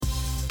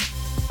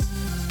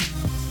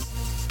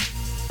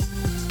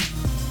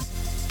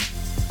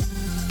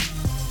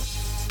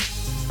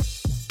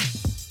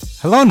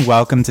Hello and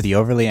welcome to the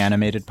Overly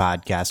Animated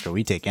Podcast, where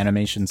we take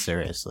animation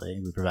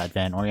seriously. We provide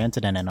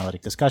fan-oriented and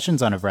analytic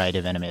discussions on a variety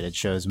of animated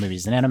shows,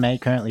 movies, and anime,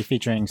 currently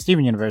featuring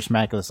Steven Universe,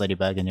 Miraculous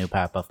Ladybug, and New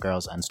Powerpuff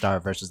Girls, and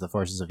Star vs. the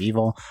Forces of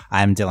Evil.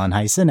 I'm Dylan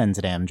Heisen, and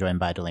today I'm joined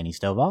by Delaney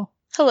Stovall.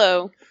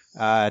 Hello.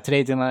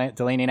 Today,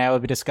 Delaney and I will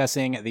be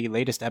discussing the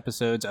latest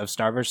episodes of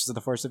Star vs. the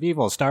Force of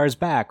Evil. Star is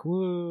back.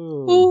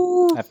 Woo!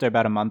 Ooh. After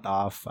about a month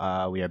off,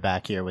 we are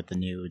back here with the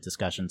new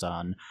discussions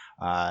on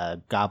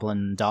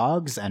Goblin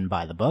Dogs and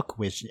By the Book,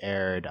 which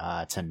aired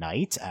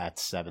tonight at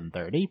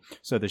 7:30.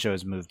 So the show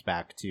has moved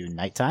back to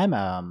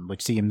nighttime,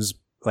 which seems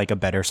like a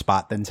better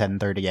spot than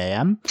 10:30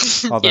 a.m.,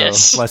 although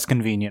Yes. less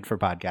convenient for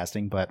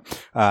podcasting. But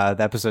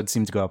the episode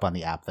seemed to go up on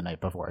the app the night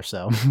before,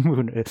 so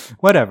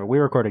whatever. We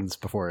were recording this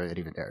before it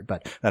even aired,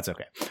 but that's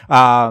okay.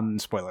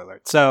 Spoiler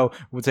alert. So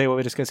today we'll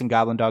be discussing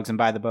Goblin Dogs and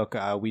By the Book.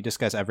 We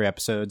discuss every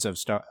episodes of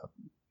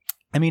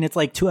it's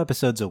like 2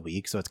 episodes a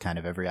week, so it's kind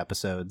of every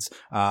episodes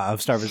of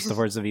Star vs. the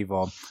Forces of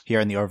Evil here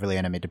in the Overly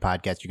Animated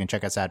Podcast. You can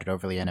check us out at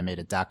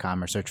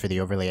overlyanimated.com or search for the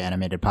Overly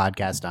Animated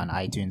Podcast on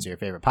iTunes or your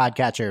favorite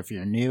podcatcher. If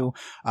you're new,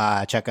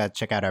 check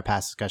out our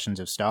past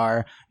discussions of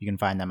Star. You can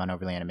find them on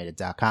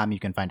overlyanimated.com. You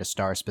can find a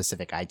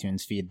Star-specific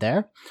iTunes feed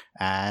there.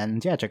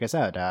 And yeah, check us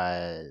out.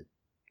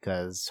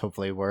 Because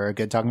hopefully we're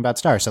good talking about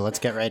Star. So let's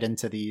get right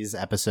into these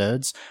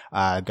episodes.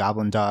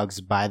 Goblin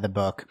Dogs By the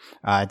Book.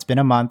 It's been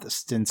a month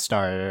since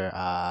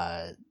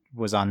Star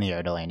was on the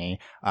air, Delaney.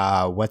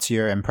 What's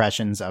your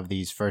impressions of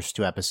these first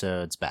 2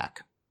 episodes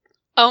back?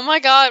 Oh my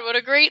god, what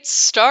a great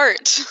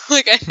start.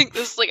 I think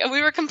this,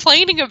 we were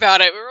complaining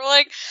about it. We were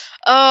like,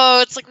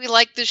 oh, it's like we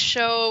like this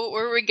show.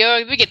 Where are we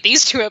going? We get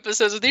these 2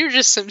 episodes. These are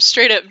just some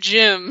straight up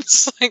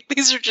gems.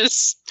 These are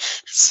just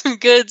some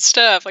good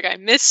stuff. I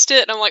missed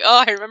it. And I'm like,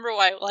 oh, I remember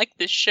why I like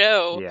this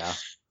show. Yeah.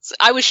 So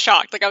I was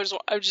shocked. I was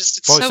just,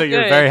 it's so so good.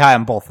 You're very high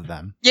on both of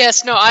them.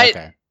 Yes, no,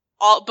 Okay.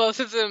 both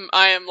of them,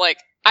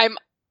 I'm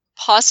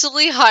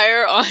possibly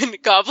higher on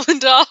Goblin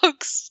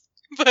Dogs,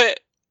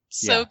 but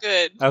so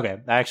good. Okay,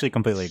 I actually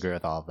completely agree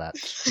with all of that.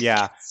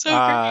 Yeah. So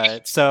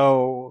great.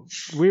 So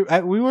we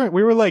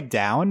were like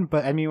down,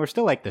 but I mean we're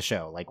still like the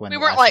show. Like when We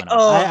the weren't last like, one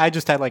up. oh. I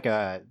just had like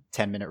a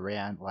 10-minute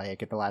rant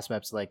like at the last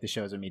episode, like the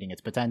shows are meeting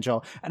its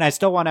potential, and I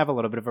still want to have a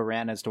little bit of a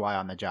rant as to why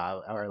on the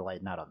job or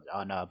like not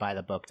on By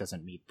the Book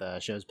doesn't meet the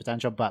show's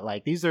potential. But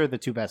like these are the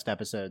 2 best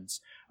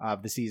episodes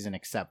of the season,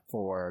 except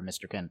for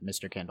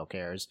Mr. Kendall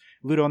Cares.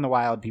 Ludo in the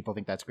Wild, people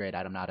think that's great.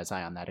 I'm not as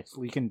high on that.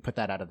 We can put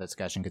that out of the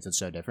discussion because it's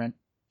so different.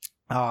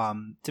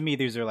 To me,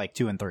 these are like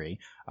 2 and 3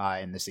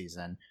 in the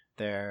season.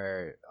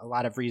 There are a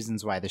lot of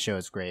reasons why the show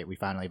is great. We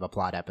finally have a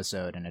plot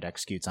episode, and it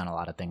executes on a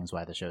lot of things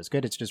why the show is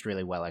good. It's just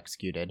really well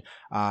executed.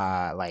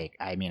 I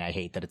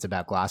hate that it's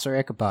about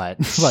Glossaric, but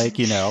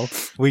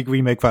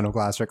we make fun of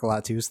Glossaric a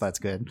lot too, so that's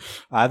good.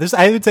 I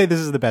would say this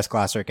is the best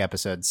Glossaric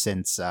episode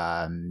since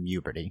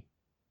Uberty.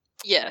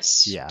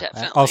 Yes, Yeah.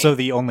 definitely. Also,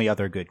 the only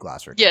other good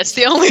Glossaric. Yes,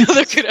 the only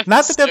other good episode.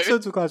 Not that the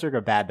episodes of Glossaric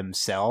are bad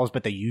themselves,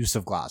 but the use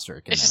of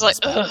Glossaric. It's just like,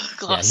 ugh,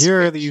 Glossaric.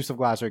 Here, the use of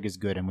Glossaric is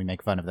good, and we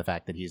make fun of the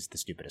fact that he's the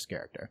stupidest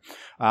character.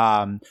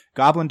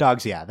 Goblin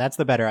Dogs, yeah, that's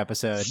the better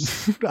episode.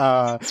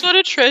 It's what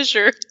a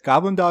treasure.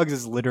 Goblin Dogs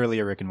is literally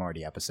a Rick and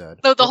Morty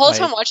episode. No, the whole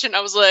time watching,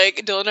 I was like,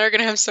 Dylan and I are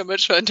gonna have so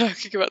much fun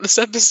talking about this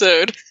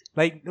episode.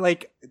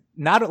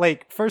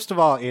 First of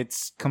all,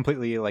 it's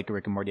completely like a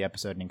Rick and Morty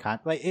episode. The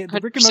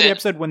Rick and Morty 100%.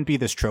 episode wouldn't be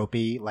this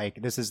tropey.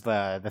 Like, this is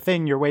the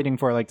thing you're waiting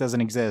for, like,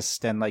 doesn't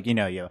exist. And like,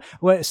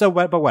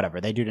 but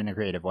whatever. They do it in a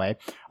creative way.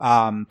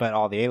 But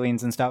all the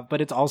aliens and stuff,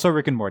 but it's also a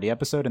Rick and Morty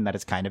episode, and that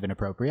is kind of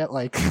inappropriate,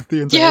 like,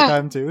 the entire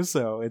time too.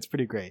 So it's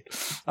pretty great.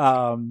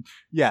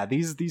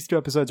 These 2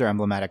 episodes are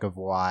emblematic of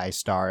why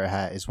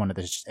Star is one of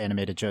the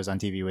animated shows on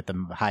TV with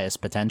the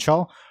highest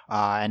potential.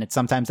 And it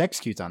sometimes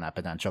executes on that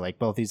potential. Like,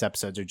 both these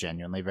episodes are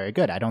genuinely very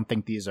good. I don't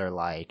think these are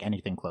like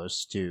anything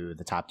close to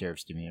the top tier of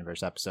Steven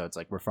Universe episodes.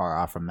 Like, we're far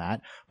off from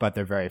that, but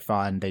they're very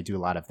fun. They do a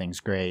lot of things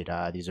great.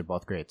 These are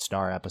both great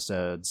Star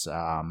episodes.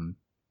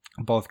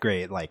 Both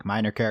great, like,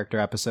 minor character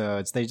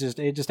episodes. They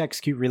just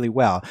execute really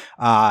well.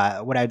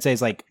 What I'd say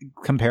is, like,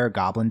 compare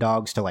Goblin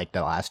Dogs to, like,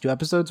 the last 2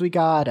 episodes we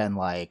got, and,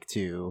 like,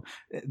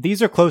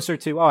 these are closer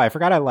to, I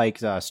forgot I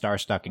liked Star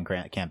Stuck and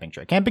Camping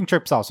Trip. Camping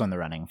Trip's also in the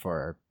running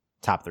for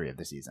top 3 of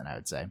the season, I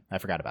would say. I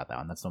forgot about that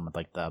one. That's the one with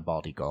like the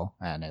bald eagle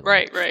and it,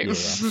 Right. Yeah.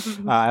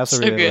 I also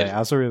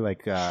So really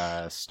like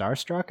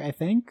Starstruck, I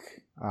think.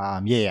 I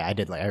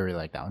really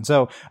like that one.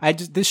 So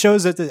this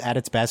shows at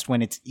its best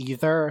when it's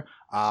either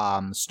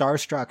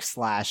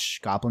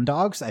Starstruck / Goblin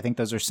Dogs. I think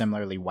those are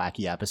similarly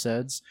wacky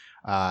episodes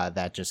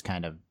that just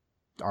kind of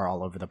are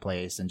all over the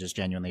place and just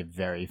genuinely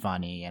very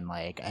funny and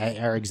like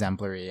are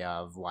exemplary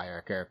of why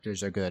our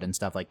characters are good and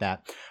stuff like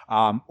that.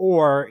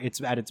 Or it's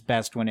at its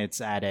best when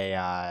it's at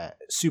a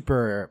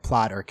super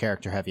plot or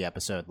character heavy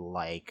episode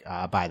like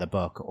By the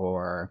Book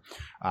or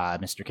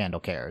Mr. Kendall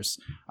Cares.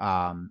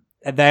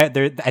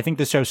 I think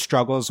the show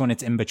struggles when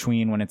it's in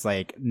between, when it's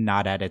like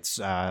not at its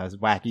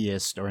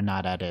wackiest or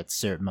not at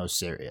its most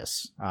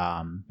serious.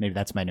 Maybe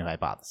that's my new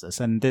hypothesis.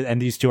 And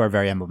these two are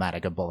very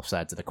emblematic of both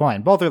sides of the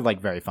coin. Both are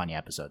like very funny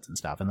episodes and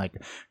stuff. And like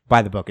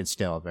by the book, it's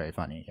still very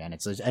funny. And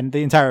and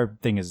the entire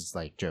thing is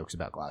like jokes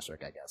about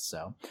Glosrick, I guess.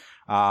 So,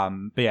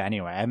 but yeah,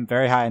 anyway, I'm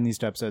very high on these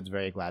two episodes.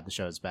 Very glad the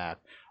show's back.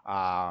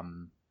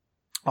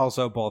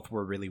 Also, both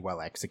were really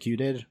well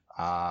executed.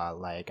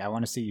 Like I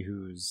want to see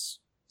who's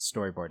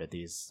storyboarded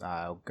these.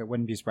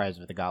 Wouldn't be surprised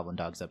if the Goblin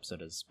Dogs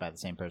episode is by the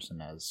same person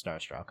as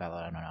Starstruck.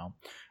 I don't know,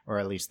 or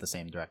at least the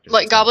same director.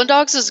 Like Goblin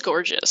Dogs is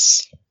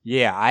gorgeous.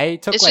 Yeah, I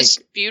took it's like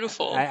just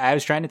beautiful. I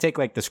was trying to take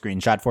like the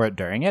screenshot for it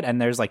during it,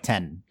 and there's like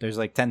 10. There's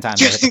like 10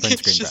 times I hit the print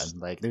screen button.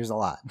 Like there's a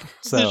lot.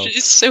 So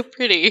it's so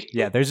pretty.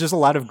 Yeah, there's just a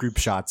lot of group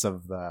shots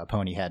of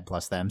Ponyhead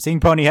plus them. Seeing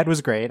Ponyhead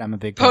was great. I'm a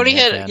big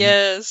Ponyhead fan.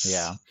 Yes.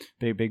 Yeah,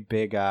 big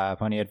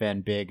Ponyhead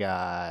fan. Big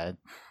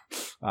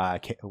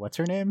what's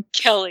her name?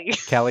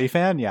 Kelly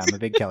fan. Yeah, I'm a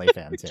big Kelly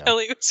fan too.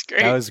 Kelly was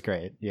great. That was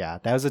great. Yeah,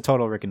 that was a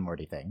total Rick and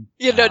Morty thing.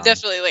 Yeah, no,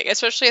 definitely. Like,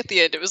 especially at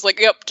the end, it was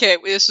like, yep, okay,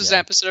 this was an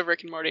episode of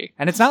Rick and Morty.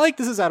 And it's not like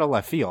this is out of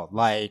left field.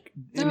 Like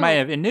in my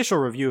initial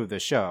review of the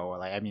show,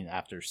 like I mean,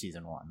 after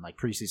season 1, like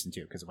pre-season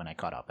 2, because when I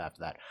caught up after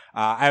that,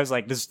 I was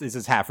like, this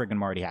is half Rick and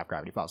Morty, half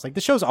Gravity Falls. Like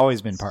the show's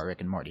always been part Rick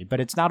and Morty, but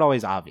it's not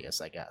always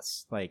obvious, I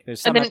guess. Like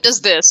there's some and then it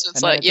does this.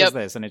 It's like, does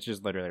this, and it's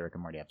just literally a Rick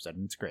and Morty episode,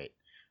 and it's great.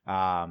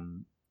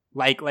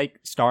 Like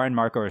Star and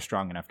Marco are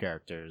strong enough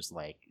characters.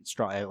 Like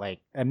strong, like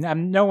and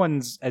no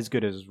one's as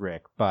good as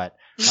Rick, but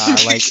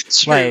like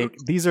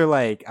these are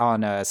like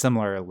on a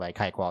similar like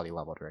high quality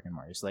level to Rick and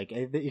Morty. So, like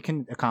it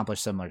can accomplish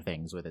similar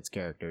things with its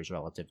characters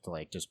relative to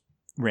like just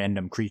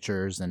random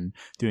creatures and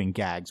doing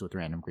gags with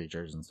random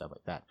creatures and stuff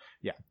like that.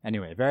 Yeah.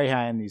 Anyway, very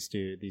high in these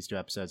two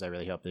episodes. I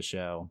really hope this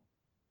show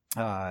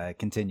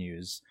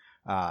continues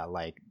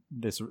like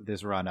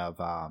this run of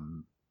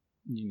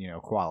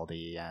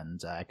quality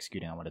and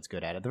executing on what it's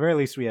good at the very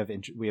least. We have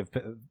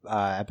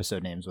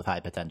episode names with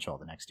high potential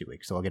the next 2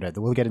 weeks, so we'll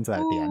get into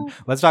that at the end.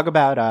 Let's talk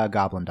about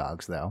Goblin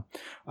Dogs though.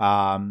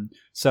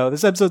 So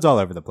this episode's all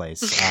over the place.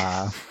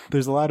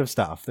 There's a lot of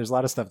stuff to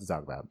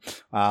talk about.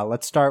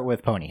 Let's start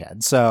with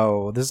Ponyhead.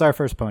 So this is our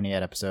first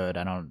Ponyhead episode.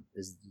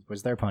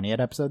 Was there a Ponyhead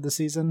episode this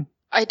season?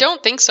 I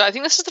don't think so. I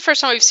think this is the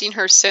first time we've seen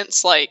her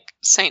since like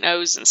St.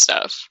 O's and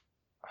stuff.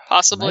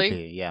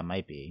 Possibly.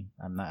 Might be.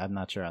 I'm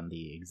not sure on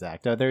the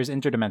exact. There's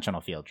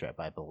Interdimensional Field Trip,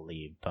 I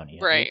believe.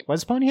 Ponyhead. Right.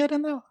 Was Ponyhead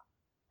in though?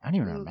 I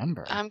don't even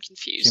remember. I'm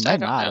confused. She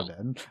might not have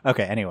been.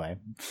 Okay. Anyway,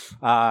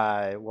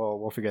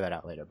 we'll figure that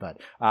out later.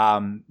 But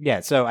yeah.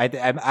 So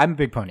I'm a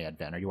big Ponyhead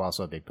fan. Are you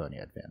also a big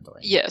Ponyhead fan,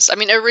 Delaney? Yes. I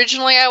mean,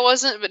 originally I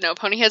wasn't, but no,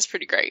 Ponyhead's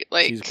pretty great.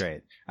 Like she's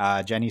great.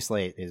 Jenny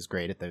Slate is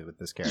great with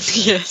this character.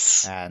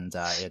 Yes. And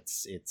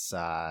it's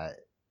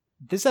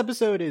this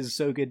episode is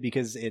so good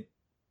because it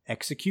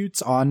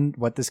executes on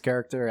what this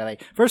character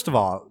like. First of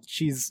all,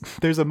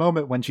 there's a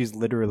moment when she's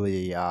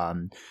literally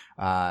John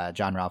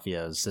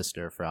Ralphio's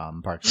sister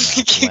from Parks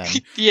and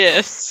Rec.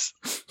 Yes,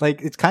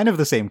 like it's kind of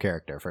the same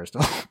character. First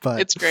of all,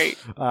 but it's great.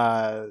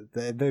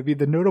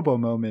 The notable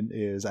moment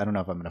is, I don't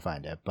know if I'm gonna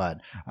find it,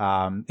 but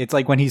it's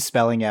like when he's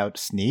spelling out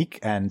sneak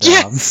and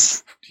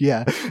yes.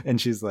 Yeah, and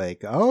she's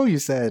like, "Oh, you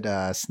said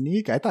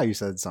sneak? I thought you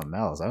said something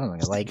else." I don't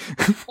know, like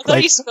I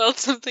thought you spelled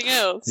something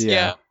else.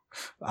 Yeah.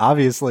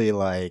 Obviously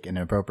like an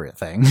inappropriate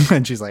thing,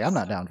 and she's like, I'm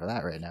not down for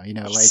that right now,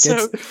 like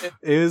so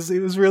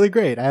it was really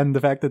great. And the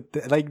fact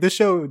that like this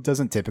show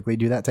doesn't typically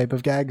do that type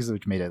of gags,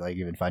 which made it like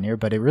even funnier,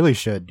 but it really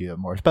should do it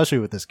more, especially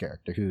with this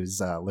character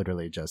who's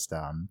literally just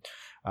I'm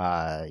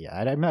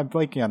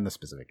blanking on the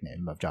specific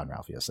name of John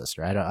Ralphio's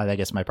sister. I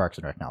guess my Parks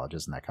and Rec knowledge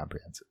isn't that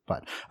comprehensive,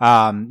 but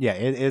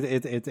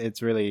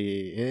it's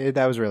really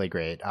that was really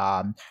great.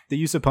 The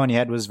use of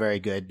Ponyhead was very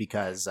good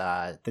because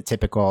the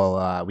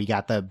typical we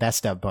got the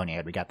best of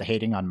Ponyhead. We got the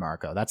hating on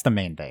Marco. That's the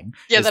main thing.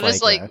 Yeah, that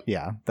is like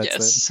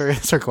that's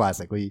it's her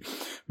classic. We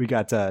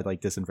got to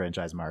like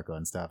disenfranchise Marco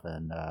and stuff,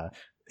 and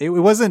it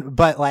wasn't,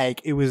 but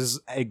like it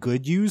was a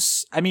good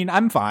use. I mean,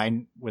 I'm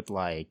fine with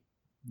like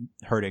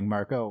hurting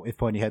Marco if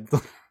Ponyhead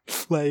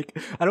like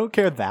I don't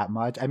care that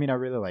much. I mean, I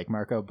really like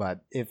Marco, but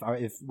if our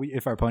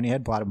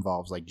Ponyhead plot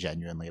involves like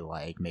genuinely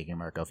like making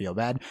Marco feel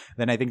bad,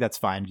 then I think that's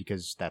fine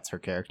because that's her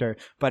character.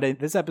 But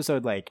this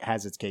episode like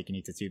has its cake and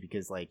eats it too,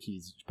 because like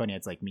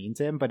Ponyhead's like mean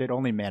to him, but it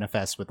only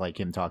manifests with like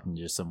him talking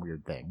to just some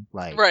weird thing.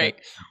 Like right.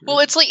 Well,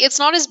 it's like it's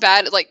not as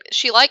bad. Like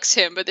she likes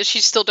him, but then she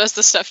still does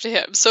the stuff to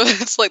him. So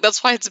it's like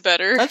that's why it's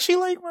better. Does she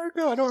like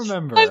Marco? I don't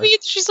remember. I mean,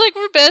 she's like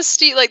we're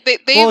bestie. Like they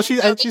well, she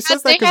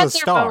says that because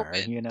of Star.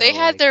 They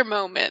had their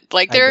moment.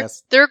 Like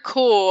they're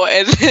cool,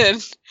 and then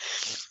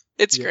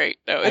It's Yeah. great.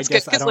 No, I it's good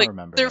guess I because don't like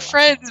remember they're watching that.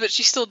 friends, but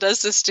she still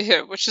does this to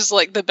him, which is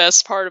like the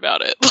best part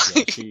about it.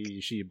 Yeah,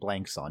 Like, she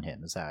blanks on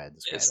him is how I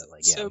describe it's it.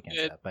 Like, yeah, so we can't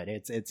say good. that, but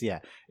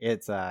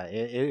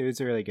it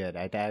was really good.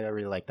 I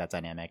really like that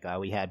dynamic.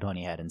 We had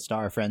Ponyhead and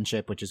Star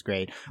friendship, which is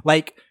great.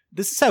 Like,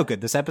 this is how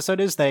good this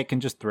episode is that it can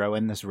just throw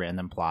in this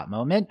random plot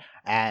moment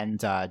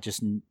and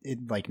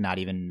like not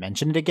even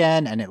mention it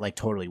again, and it like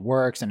totally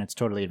works and it's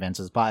totally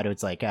advances the plot.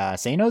 It's like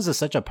Sano's is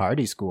such a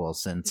party school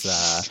since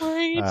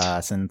Right.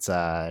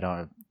 I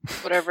don't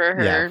Whatever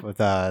yeah, her. with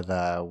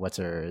the what's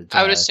her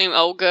I would assume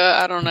Olga.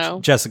 I don't know.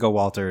 Jessica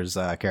Walters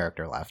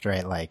character left,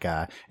 right? Like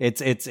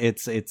it's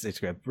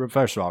good.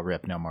 First of all,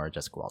 rip, no more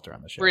Jessica Walter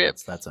on the show. Rip.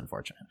 That's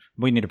unfortunate.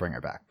 We need to bring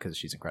her back because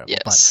she's incredible.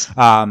 Yes.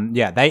 But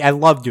yeah, I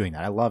love doing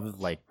that. I love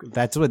like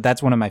that's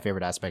one of my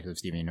favorite aspects of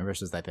Steven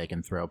Universe is that they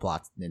can throw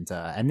plots into,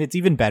 and it's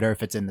even better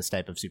if it's in this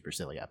type of super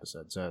silly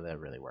episode. So that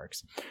really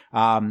works.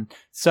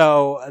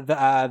 So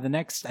the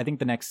next, I think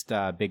the next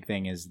big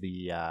thing is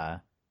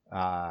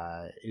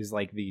is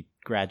like the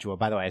gradual.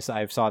 By the way,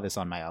 I saw this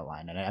on my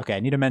outline, and I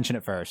need to mention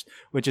it first,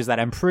 which is that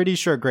I'm pretty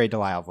sure Grey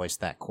Delisle voiced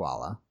that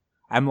koala.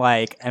 I'm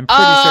pretty sure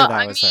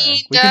that was her.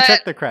 We can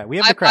check the credit. We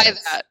have the credits.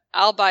 Buy that.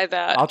 I'll buy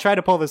that. I'll try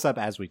to pull this up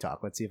as we talk.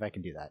 Let's see if I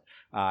can do that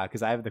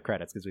because I have the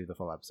credits because we have the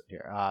full episode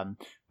here.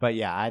 But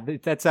yeah,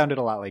 that sounded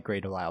a lot like Grey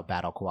Delisle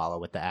battle koala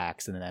with the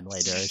axe, and then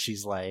later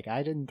she's like,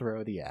 "I didn't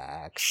throw the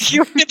axe."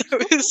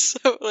 That was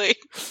so like.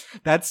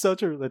 That's so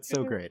true. That's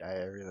so great. I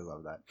really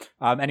love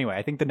that. Anyway,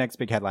 I think the next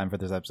big headline for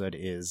this episode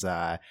is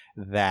that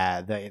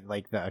the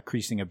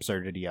increasing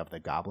absurdity of the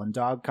goblin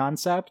dog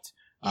concept.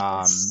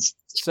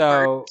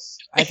 So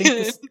I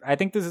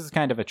think this is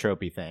kind of a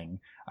tropey thing.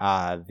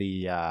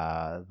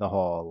 The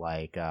whole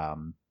like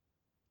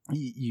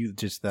you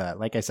just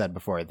like I said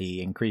before,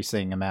 the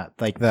increasing amount,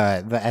 like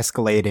the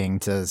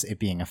escalating to it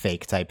being a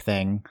fake type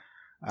thing.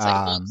 This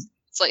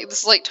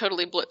is like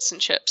totally Blitz and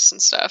Chips and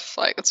stuff.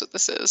 Like that's what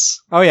this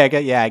is. Oh yeah,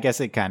 I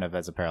guess it kind of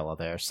has a parallel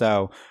there.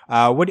 So,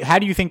 how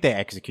do you think they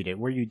executed?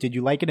 Did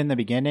you like it in the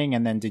beginning,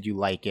 and then did you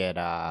like it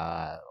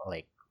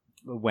like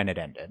when it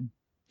ended?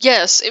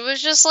 Yes, it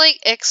was just like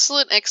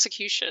excellent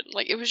execution.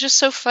 Like it was just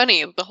so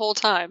funny the whole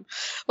time.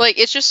 Like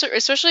it's just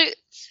especially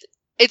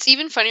it's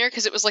even funnier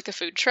because it was like a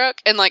food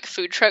truck, and like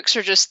food trucks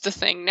are just the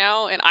thing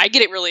now, and I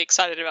get really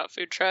excited about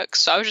food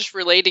trucks. So I was just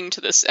relating to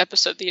this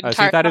episode the entire.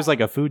 So you thought it was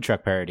like a food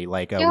truck parody,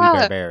 like We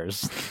Bare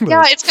Bears.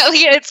 Yeah,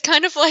 it's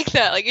kind of like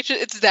that. Like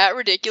it's that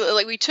ridiculous.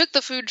 Like we took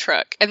the food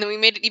truck and then we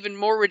made it even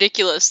more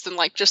ridiculous than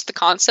like just the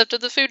concept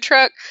of the food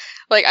truck.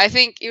 Like I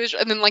think it was,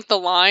 and then like the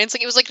lines,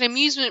 like it was like an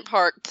amusement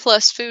park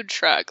plus food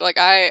truck. Like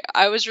I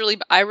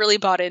really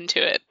bought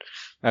into it.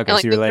 Okay, and,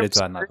 like, so you related to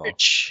that level.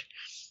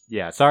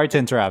 Yeah, sorry to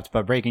interrupt,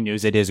 but breaking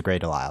news, it is Grey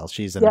Delisle.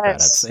 She's in the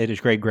credits. It is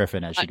Grey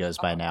Griffin, as she goes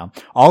by now.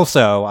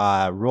 Also,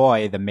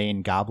 Roy, the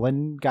main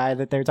goblin guy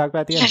that they were talking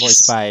about at the end,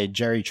 voiced by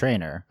Jerry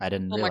Trainer. I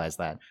didn't realize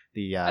that.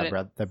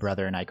 The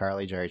brother in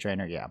iCarly, Jerry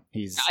Trainer. Yeah,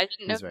 he's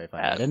very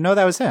funny. I didn't know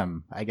that was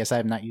him. I guess I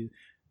have not used...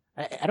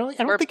 I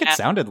don't think it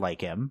sounded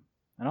like him.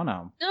 I don't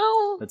know.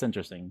 No. That's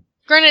interesting.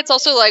 Granted, it's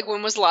also like,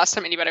 when was the last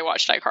time anybody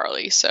watched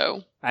iCarly,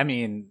 so... I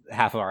mean,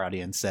 half of our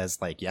audience says,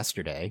 like,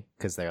 yesterday,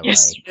 because they're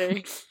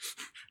yesterday.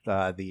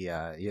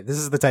 This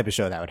is the type of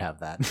show that would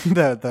have that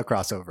the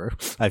crossover.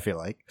 I feel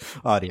like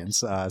audience,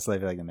 so I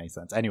feel like that makes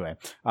sense. Anyway,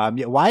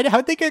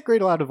 how'd they get Grey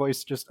Delisle to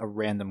voice just a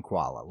random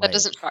koala? That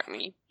doesn't shock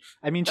me.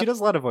 I mean, she does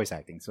a lot of voice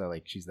acting, so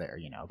like she's there,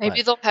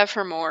 Maybe they'll have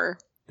her more.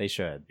 They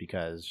should,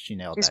 because she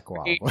nailed that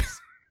koala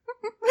voice.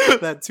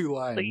 That 2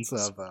 lines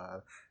of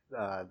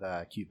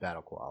the cute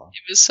battle koala.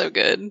 It was so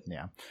good.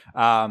 Yeah.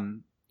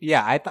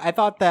 I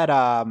thought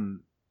that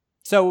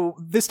so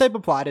this type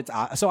of plot,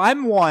 so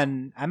I'm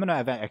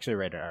gonna actually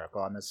write an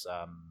article on this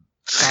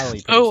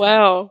probably oh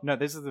wow. No,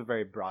 this is a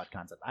very broad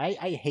concept. I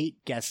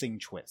hate guessing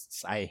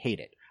twists. I hate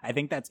it. I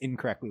think that's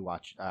incorrectly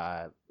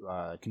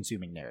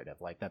consuming narrative.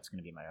 Like that's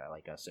gonna be my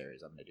like a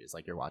series I'm gonna do. It's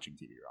like you're watching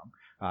TV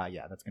wrong.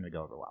 Yeah, that's gonna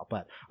go over well.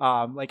 But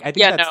like I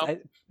think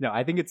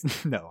I think it's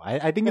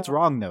I think it's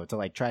wrong though to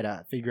like try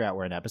to figure out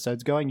where an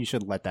episode's going. You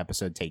should let the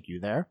episode take you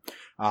there.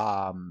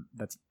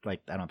 That's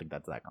like I don't think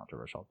that's that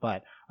controversial.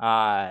 But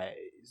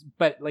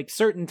like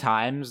certain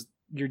times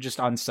you're just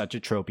on such a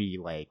tropey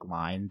like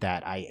line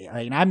that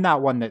I'm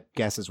not one that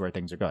guesses where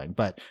things are going,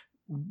 but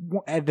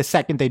the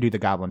second they do the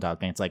goblin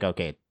dog thing, it's like,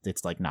 okay,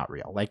 it's like not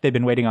real. Like they've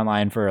been waiting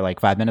online for like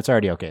 5 minutes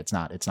already. Okay, it's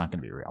not going to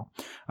be real.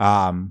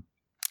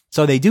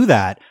 So they do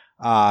that.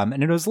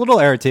 And it was a little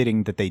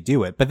irritating that they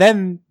do it, but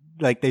then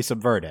like they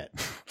subvert it.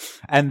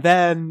 And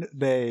then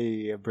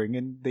they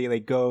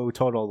like go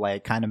total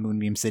like kind of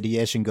Moonbeam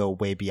City-ish and go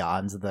way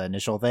beyond the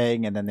initial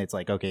thing. And then it's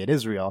like, okay, it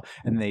is real.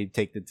 And they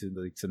take it to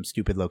like some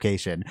stupid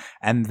location.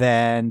 And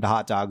then the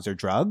hot dogs are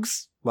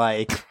drugs.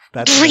 Like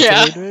that's what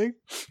they're doing.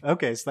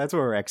 Okay, so that's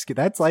where we're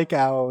executing. That's like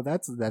how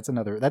that's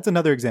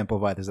another example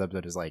of why this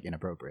episode is like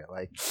inappropriate.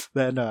 Like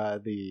then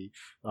the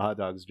hot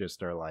dogs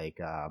just are like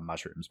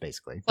mushrooms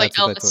basically. Like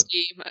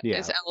LSD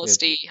is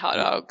LSD hot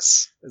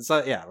dogs.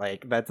 So yeah,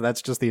 like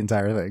that's just the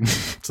entire thing.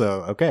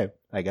 So okay,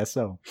 I guess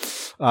so.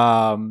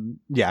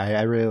 Yeah,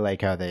 I really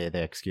like how they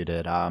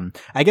executed.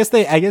 I guess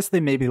they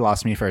maybe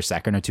lost me for a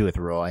second or two with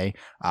Roy.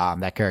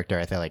 That character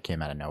I feel like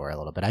came out of nowhere a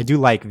little bit. I do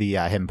like the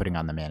him putting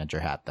on the manager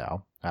hat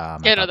though. I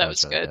Yeah, no, thought that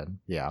was really good.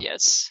 Yeah.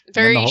 Yes, And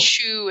then very the whole-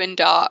 Shu and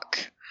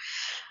Doc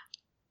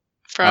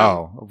from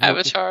Oh,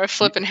 Avatar,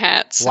 flipping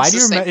hats. why It's do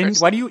the you same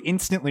person. why do you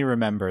instantly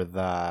remember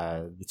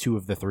the two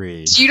of the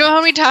three? Do you know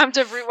how many times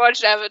I've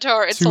rewatched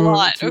Avatar? It's a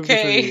lot. Two of the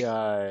Okay, three,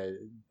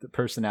 the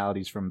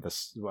personalities from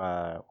this.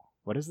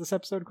 What is this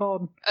episode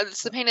called?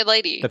 it's the Painted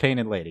Lady. The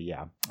Painted Lady.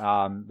 Yeah.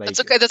 Like, That's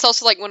okay. That's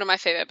also like one of my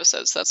favorite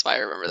episodes. That's why I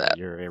remember that.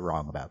 You're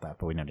wrong about that,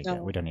 but we don't need to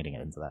No. we don't need to get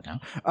into that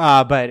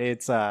now. But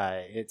it's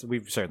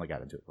we've certainly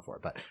got into it before,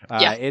 but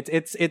Yeah.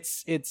 it's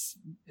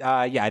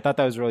yeah, I thought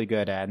that was really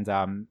good. And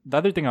the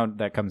other thing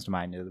that comes to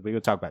mind is we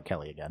would talk about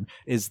Kelly again.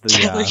 Is the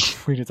Kelly.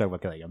 we did talk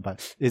about Kelly again,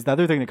 but is the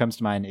other thing that comes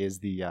to mind is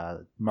the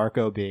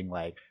Marco being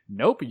like,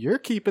 "Nope, you're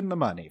keeping the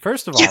money."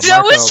 First of all, That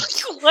Marco,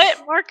 was like,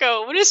 what,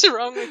 Marco? What is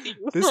wrong with you?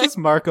 this Like, is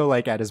Marco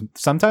like at his.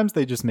 Sometimes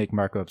they just make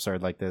Marco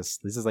absurd like this.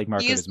 This is like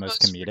Marco he at is his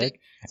most most comedic, ridiculous.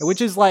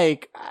 which is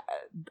like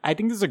I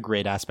think this is a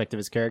great aspect of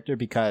his character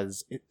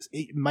because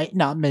it might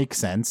not make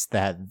sense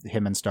that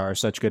him and Star are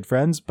such good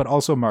friends, but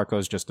also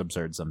Marco's just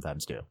absurd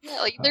sometimes too. Yeah,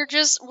 like they're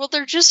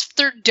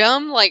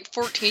dumb like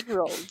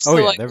 14-year-olds. Oh,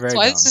 yeah, like, they're that's very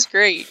why dumb. this is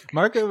great.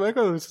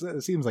 Marco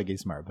seems like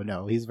he's smart, but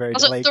no, he's very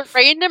Also, like. the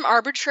random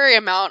arbitrary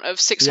amount of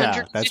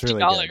 $650, that's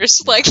really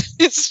good. like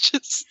it's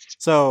just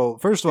So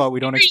first of all, we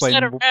don't figures explain.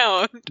 that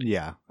around.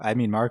 Yeah, I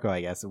mean Marco,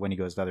 I guess when he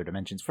goes to other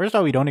dimensions. First of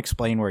all, we don't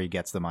explain where he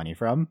gets the money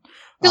from.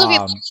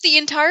 Because the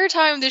entire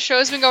time this show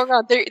has been going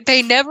on,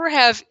 they never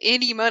have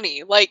any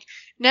money. Like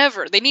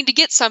never. They need to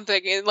get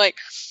something, and like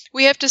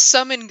we have to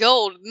summon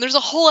gold. And there's a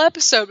whole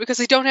episode because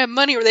they don't have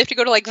money, or they have to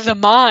go to like the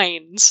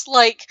mines.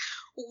 Like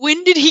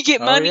when did he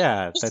get Oh money?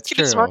 yeah, that's Get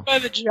true. his work by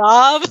the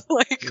job.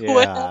 Like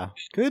what? Yeah,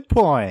 good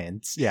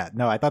points. Yeah,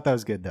 no, I thought that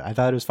was good though. I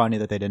thought it was funny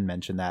that they didn't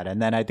mention that,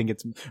 and then I think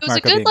it's It was Marco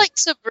a good being, like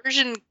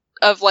subversion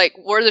of like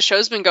where the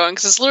show's been going,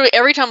 because it's literally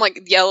every time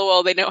like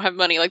LOL they don't have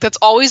money, like that's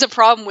always a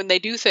problem when they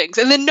do things,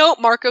 and then no,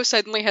 Marco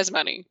suddenly has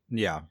money.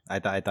 Yeah, I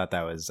thought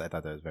that was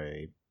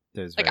very.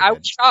 That was Like very I good.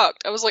 was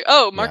shocked. I was like,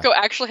 oh, Marco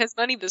actually has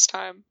money this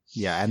time.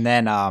 Yeah, and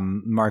then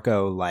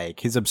Marco, like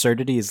his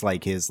absurdity is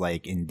like his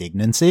like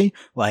indignancy.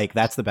 Like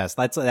that's the best.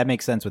 That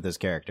makes sense with his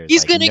character. It's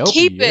He's like, gonna nope,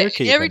 keep you're it. And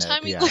keeping every it.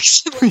 time he Yeah.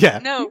 looks, like, Yeah.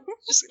 no,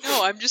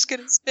 I'm just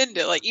gonna spend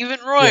it. Like even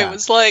Roy Yeah.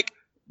 was like,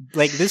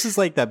 Like this is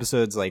like the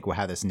episode's like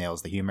how this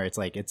nails the humor. It's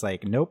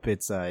like nope,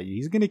 it's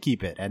he's gonna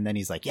keep it, and then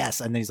he's like yes,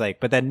 and then he's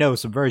like but then no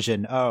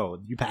subversion.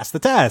 Oh, you passed the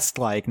test.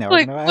 Like now we're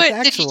like, gonna but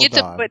have did he actual get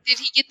dog. but did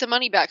he get the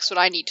money back? That's what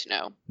I need to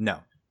know. No,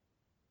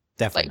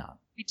 definitely Like, not.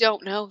 We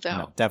don't know though.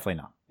 No,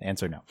 definitely not.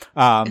 Answer no.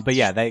 But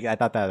yeah, I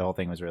thought that whole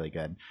thing was really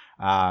good.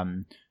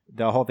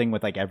 The whole thing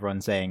with like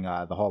everyone saying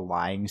the whole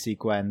lying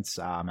sequence.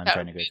 I'm That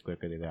trying to was go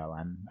quickly through that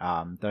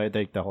one.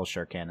 The whole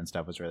shirt cannon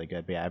stuff was really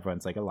good. But yeah,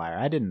 everyone's like a liar.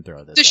 I didn't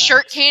throw this. The out.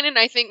 shirt cannon,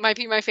 I think, might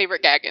be my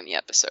favorite gag in the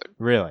episode.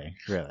 Really.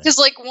 Because,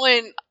 like,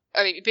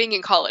 being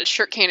in college,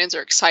 shirt cannons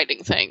are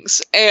exciting things.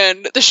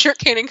 And the shirt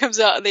cannon comes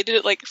out, and they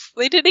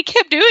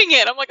kept doing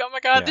it. I'm like, oh my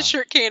god, Yeah. the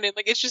shirt cannon.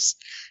 Like, it's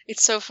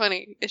so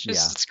funny. It's Yeah.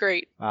 it's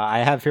great. I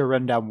have here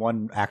written down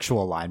one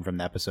actual line from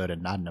the episode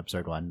and not an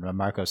absurd one.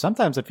 Marco,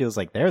 sometimes it feels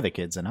like they're the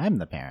kids and I'm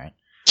the parent.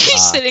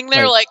 He's sitting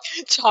there, like,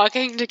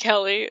 talking to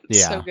Kelly.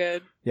 It's so Yeah.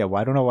 good. Yeah,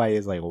 well, I don't know why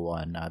he's like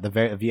one. The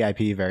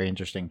VIP, very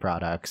interesting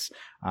products.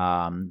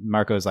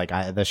 Marco's like,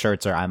 the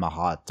shirts are I'm a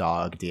hot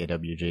dog,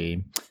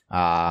 DAWG.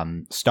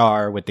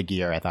 Star with the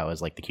gear, I thought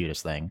was like the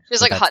cutest thing. There's,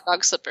 But like, that's- hot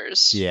dog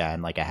slippers. Yeah,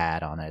 and like a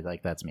hat on it.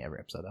 Like that's me every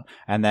episode though.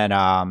 And then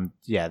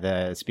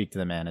the speak to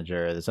the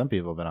manager. Some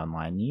people have been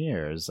online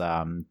years.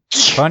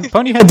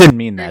 Ponyhead didn't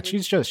mean that.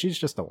 She's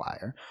just a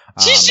liar.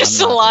 She's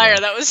just I'm a not liar.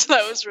 gonna-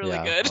 That was really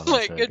Yeah, good. well, that's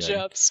Like, really good good.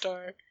 job,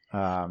 Star.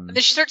 Um, And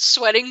then she starts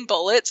sweating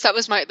bullets. That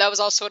was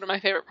also one of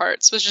my favorite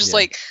parts. Was just Yeah.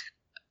 like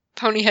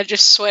Ponyhead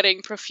just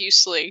sweating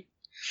profusely.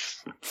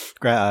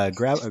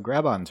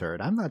 grab on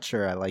turd. I'm not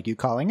sure I like you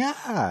calling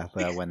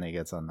when they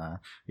gets on the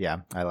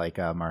I like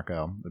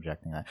Marco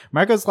objecting that.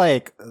 Marco's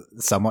like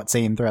somewhat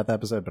sane throughout the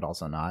episode, but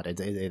also not. I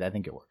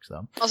think it works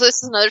though. Also,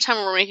 this is another time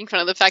where we're making fun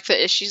of the fact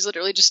that she's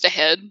literally just a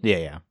head.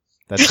 Yeah.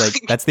 That's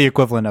like that's the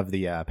equivalent of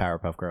the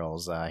Powerpuff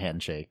Girls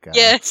handshake.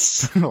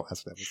 Yes. in the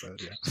last episode.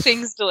 Yeah.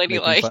 Things the lady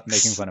Making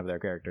likes. fun of their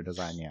character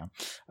design.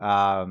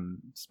 Yeah.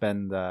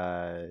 Spend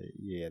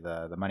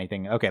the money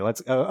thing. Okay,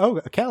 let's.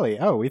 Oh, Kelly.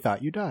 Oh, we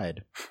thought you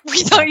died.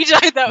 We thought you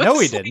died. That was No, we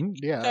like- didn't.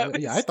 Yeah, that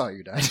was- yeah. I thought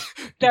you died.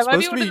 That It's might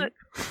be supposed one to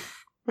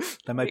of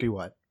That might be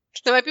what?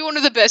 That might be one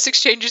of the best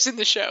exchanges in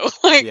the show.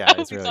 Like, Yeah,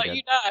 oh, it's we really thought good.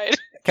 you died.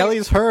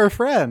 Kelly's her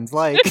friend.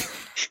 Like,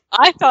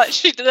 I thought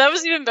she did. That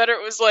was even better.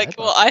 It was like,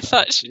 thought well, she I died.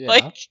 thought she Yeah.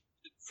 like.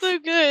 It's so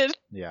good.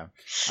 yeah.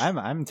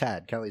 I'm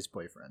Tad, Kelly's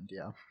boyfriend.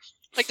 Yeah.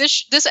 Like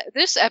this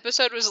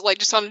episode was like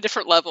just on a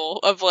different level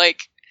of like.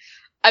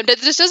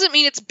 This doesn't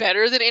mean it's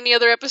better than any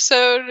other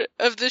episode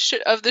of the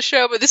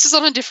show, but this is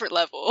on a different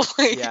level.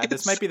 Like, Yeah,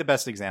 this it's- might be the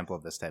best example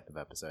of this type of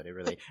episode. It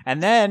really.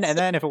 And then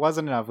if it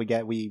wasn't enough,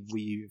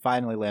 we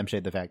finally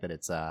lampshade the fact that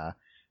it's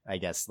I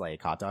guess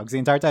like hot dogs the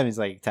entire time. He's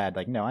like, Tad,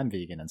 like, no, I'm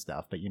vegan and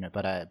stuff, but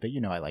I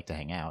like to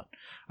hang out.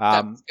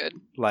 That's good.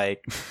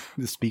 Like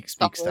speaks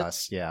to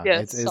us. Yeah.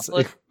 It's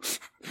solid.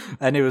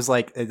 and it was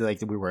like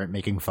we weren't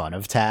making fun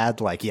of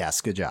Tad. Like,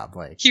 yes, good job.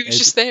 Like He was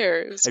just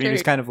there. It was I mean,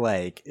 it's kind of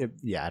like,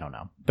 I don't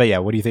know. But yeah,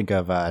 what do you think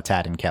of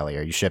Tad and Kelly?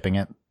 Are you shipping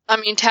it? I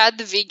mean, Tad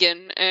the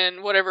vegan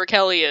and whatever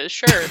Kelly is,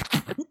 sure.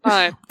 It's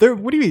fine.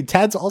 What do you mean?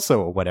 Tad's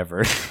also a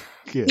whatever.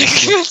 Yeah.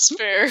 That's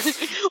fair.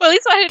 Well, at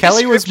least I had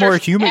Kelly was more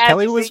descriptor human. Tad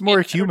Kelly the was vegan.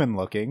 more human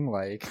looking.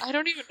 Like, I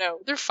don't even know.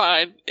 They're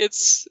fine.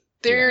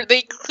 Yeah.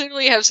 They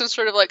clearly have some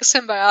sort of like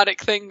symbiotic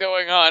thing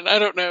going on. I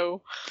don't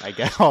know. I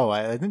guess. Oh,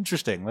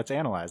 interesting. Let's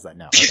analyze that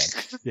now.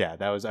 Okay. Yeah,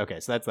 that was okay.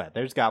 So that's that.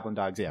 There's Goblin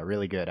Dogs. Yeah,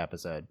 really good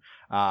episode.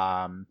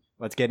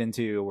 Let's get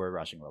into. We're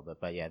rushing a little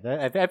bit, but yeah,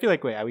 I feel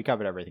like we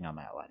covered everything on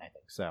my outline. I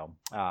think so.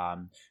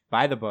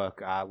 By the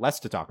book, less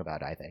to talk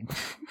about. I think.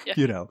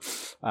 Yeah.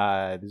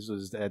 This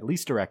was at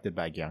least directed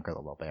by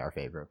Giancarlo Volpe, our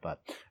favorite,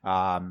 but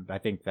I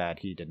think that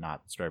he did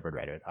not storyboard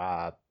write it.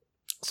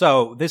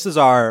 So this is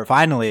our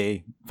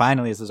finally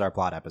this is our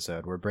plot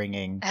episode. We're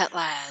bringing At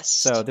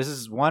last. So this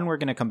is one we're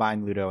going to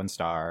combine Ludo and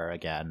Star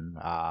again.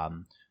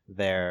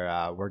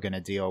 We're going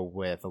to deal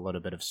with a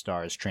little bit of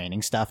Star's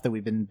training stuff that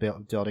we've been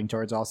building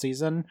towards all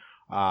season.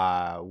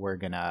 We're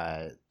going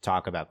to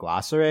talk about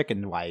Glossaric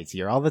and why he's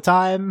here all the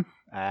time.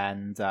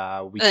 And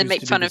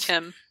make fun of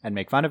him. And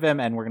make fun of him.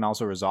 And we're going to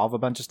also resolve a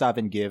bunch of stuff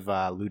and give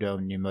Ludo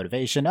new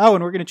motivation. Oh,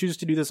 and we're going to choose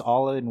to do this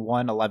all in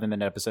one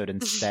 11-minute episode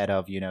instead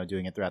of,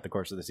 doing it throughout the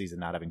course of the season,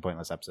 not having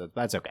pointless episodes.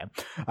 That's okay.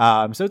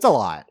 So it's a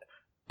lot.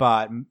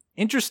 But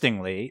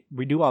interestingly,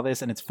 we do all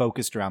this and it's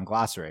focused around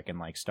Glossaric and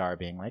like Star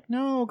being like,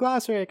 no,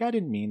 Glossaric, I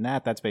didn't mean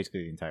that. That's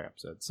basically the entire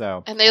episode.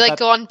 So And they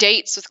go on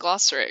dates with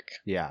Glossaric.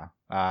 Yeah.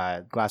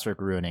 Glossaric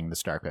ruining the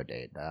Starco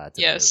date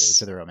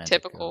to the romantic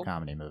typical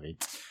comedy movie.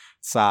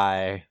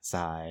 Sigh.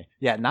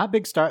 Yeah, not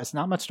big Star. It's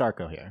not much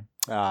Starco here.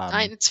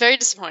 It's very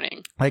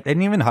disappointing. Like they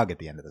didn't even hug at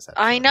the end of this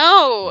episode. I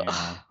know.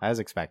 I was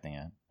expecting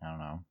it. I don't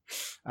know.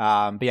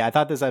 But yeah, I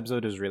thought this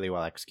episode was really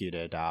well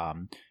executed.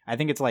 I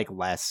think it's like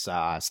less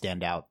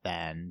standout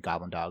than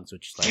Goblin Dogs,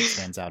 which like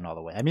stands out in all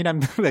the way. I mean,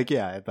 I'm like,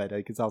 yeah, but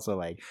like it's also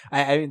like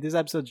this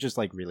episode's just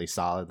like really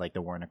solid. Like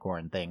the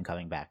Warnicorn thing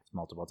coming back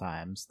multiple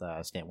times.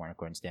 The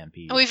Warnicorn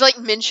Stampede. And we've like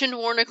mentioned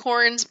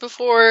Warnicorns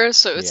before,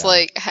 so it's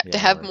to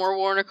have more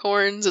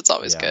Warnicorns. It's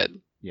always good.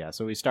 Yeah,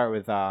 so we start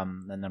with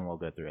and then we'll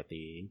go through at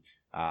the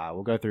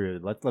we'll go through.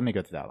 Let me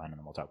go through that line and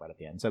then we'll talk about it at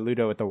the end. So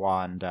Ludo with the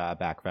wand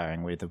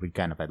backfiring. We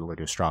kind of had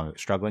Ludo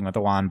struggling with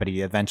the wand, but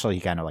he eventually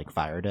kind of like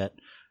fired it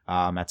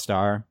at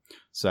Star.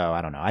 So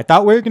I don't know. I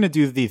thought we were gonna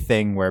do the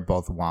thing where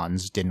both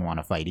wands didn't want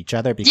to fight each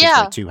other because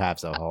they're two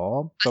halves of a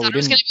whole. But I thought it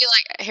was gonna be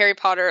like Harry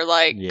Potter,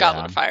 like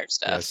Goblet of Fire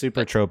stuff. Yeah,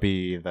 super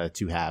tropey. The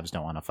two halves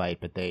don't want to fight,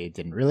 but they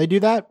didn't really do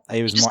that.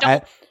 It was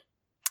more.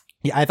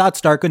 I thought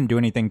Star couldn't do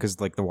anything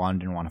because like the wand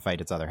didn't want to fight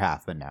its other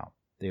half, but no,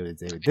 they would.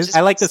 I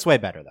like this way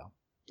better though.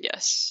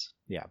 Yes.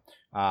 Yeah.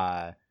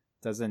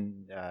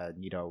 Doesn't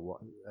need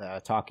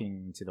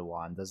talking to the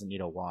wand doesn't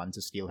need a wand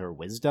to steal her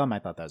wisdom. I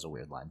thought that was a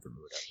weird line from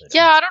Ludo.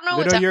 Yeah, I don't know.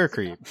 Ludo, you're a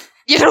creep.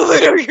 Yeah,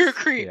 Ludo, you're a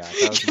creep.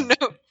 Yeah,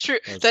 no, true.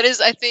 That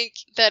is, I think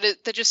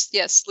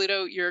yes,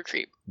 Ludo, you're a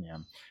creep. Yeah.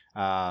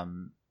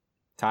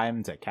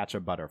 Time to catch a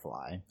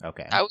butterfly.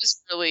 Okay. That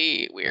was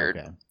really weird.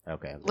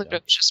 Okay.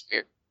 Ludo's just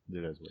weird.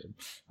 Ludo's weird.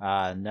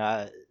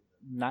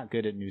 Not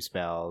good at new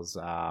spells.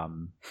 I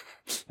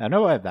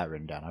know I have that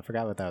written down. I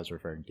forgot what that was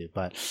referring to,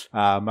 but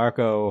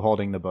Marco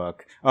holding the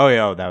book. Oh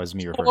yeah, that was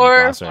me referring to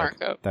Glossaric.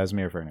 Marco. That was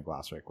me referring to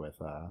Glossaric with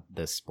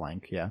this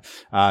blank. Yeah.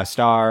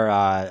 Star.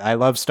 I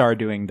love Star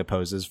doing the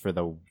poses for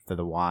the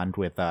wand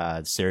with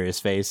serious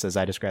face, as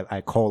I described.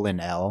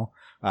 L.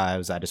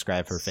 As I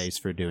describe her face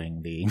for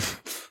doing the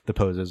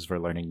poses for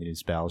learning the new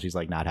spell. She's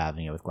like not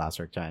having it with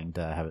Glossaric, trying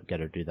to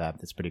get her to do that.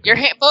 That's pretty cool.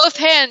 Both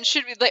hands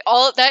should be like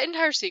all that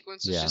entire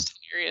sequence was just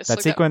hilarious.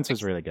 That sequence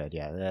was really good.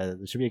 Yeah,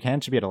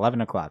 hand should be at 11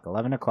 o'clock.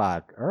 11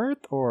 o'clock,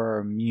 Earth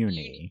or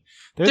Muni?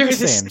 They're the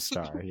same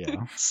star.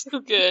 Yeah,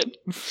 so good.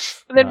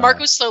 And then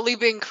Marco's slowly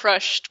being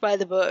crushed by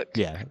the book.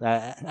 Yeah,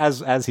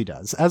 as he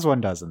does, as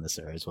one does in the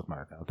series with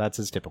Marco. That's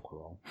his typical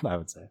role, I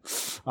would say.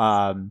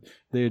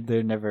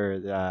 They're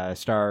never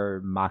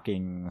Star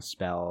mocking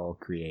spell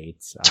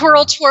creates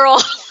twirl.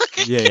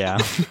 Yeah.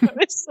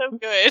 It's so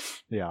good.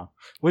 Yeah,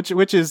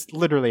 which is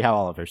literally how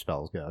all of her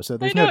spells go. So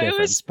there's no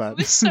difference. But it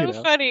was so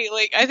funny.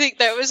 Like I think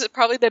that was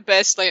probably the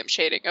best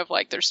lampshading of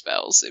like their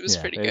spells. It was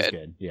pretty good. It was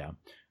good.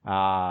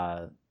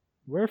 Yeah.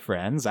 We're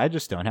friends. I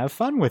just don't have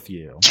fun with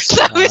you.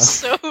 That was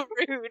so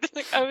rude.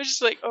 Like I was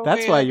just like, oh,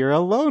 that's why you're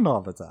alone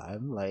all the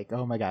time. Like,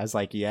 oh my god, it's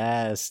like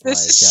yes.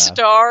 This is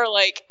Star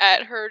like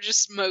at her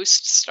just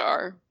most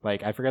Star.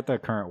 Like I forget the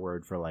current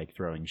word for like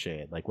throwing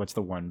shade. Like what's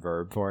the one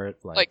verb for it?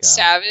 Like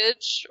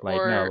savage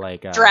or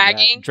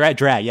dragging.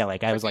 Drag. Yeah,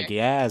 like I was like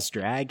yes,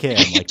 drag him.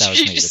 Like that was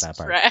me at that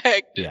part.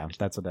 Dragged. Yeah,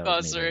 that's what that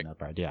was me at that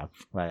part. Yeah.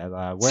 This is why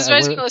I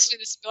was listening to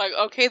this. Like,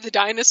 okay, the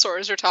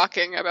dinosaurs are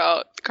talking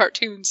about the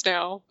cartoons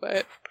now,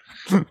 but.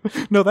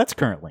 No, that's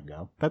current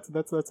lingo. That's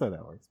how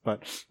that works.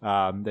 But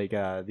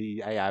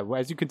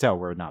as you can tell,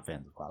 we're not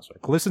fans of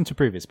Glasswick. Listen to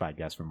previous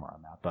podcasts for more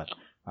on that. But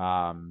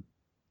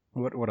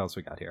what else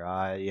we got here?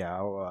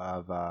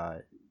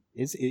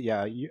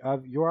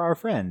 You're our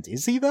friend.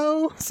 Is he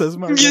though? Says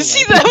Marco. You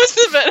see, that was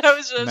the bit I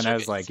was just. And then I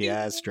was like,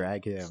 yes,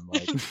 drag him.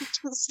 Like,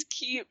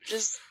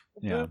 just.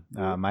 Yeah,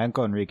 my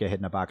uncle Enrique hid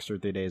in a box for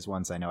 3 days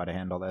once. I know how to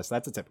handle this.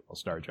 That's a typical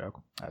Star joke,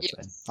 I'd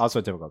say. Also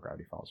a typical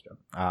Gravity Falls joke.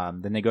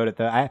 Then they go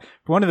to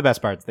one of the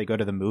best parts. They go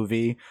to the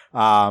movie,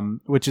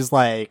 which is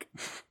like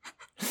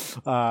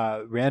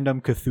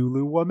random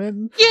Cthulhu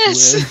woman.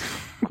 Yes.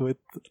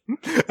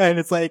 And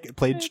it's like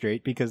played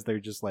straight because they're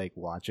just like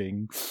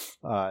watching.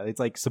 It's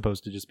like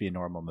supposed to just be a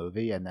normal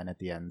movie, and then at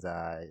the end,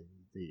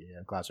 the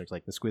Glassworks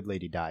like the squid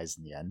lady dies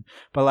in the end.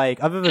 But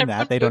like other than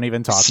that, they don't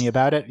even talking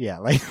about it. Yeah,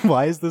 like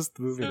why is this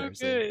the movie?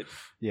 So good.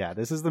 Yeah,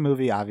 this is the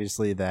movie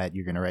obviously that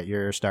you're gonna write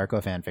your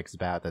Starco fanfics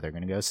about, that they're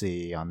gonna go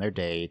see on their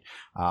date.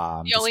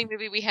 The only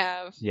movie we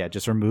have. Yeah,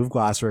 just remove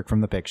Glasswork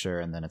from the picture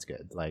and then it's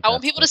good. Like I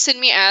want people to send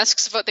me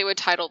asks of what they would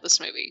title this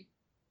movie.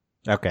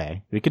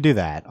 Okay, we could do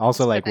that.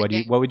 Also, like, what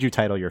would you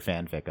title your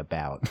fanfic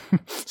about?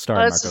 Star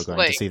and Marco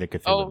going to see the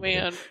Cthulhu. Oh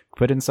man!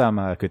 Put in some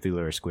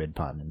Cthulhu or squid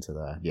pun into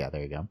the. Yeah,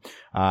 there you go.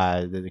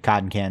 The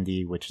cotton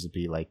candy, which would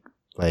be like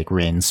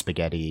Rin's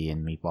spaghetti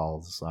and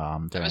meatballs.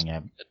 During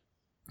it.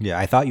 Yeah,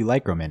 I thought you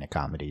like romantic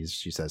comedies.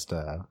 She says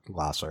to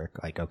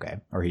Glasswork, like, okay,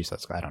 or he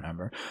says, I don't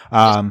remember.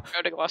 Go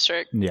to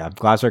Glasswork. Yeah,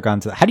 Glasswork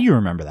onto. How do you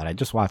remember that? I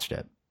just watched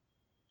it.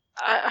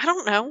 I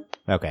don't know.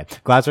 Okay,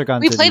 Glasswork on.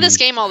 We play this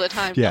game all the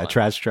time. Yeah,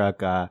 Trash Truck.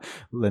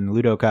 Then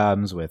Ludo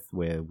comes with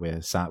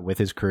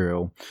his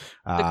crew.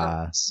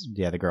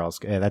 The girls.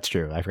 Yeah, that's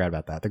true. I forgot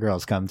about that. The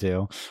girls come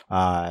too.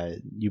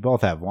 You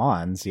both have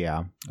wands.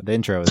 Yeah. The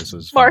intro. This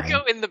was Marco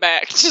fine. in the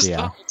back, just the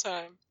whole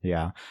time.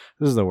 Yeah,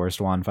 this is the worst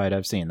wand fight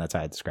I've seen. That's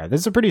how I describe it. This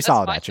is a pretty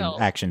solid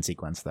action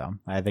sequence, though.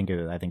 I think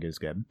it was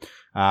good.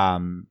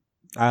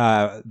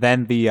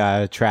 Then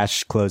the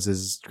trash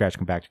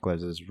compactor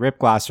closes. Rip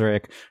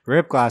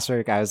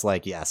Glasswork. I was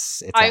like,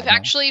 yes.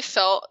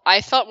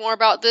 I felt more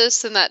about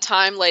this than that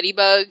time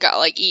Ladybug got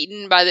like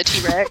eaten by the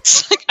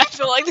T-Rex. Like, I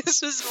feel like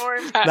this was more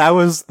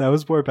impactful. That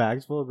was more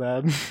impactful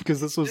then,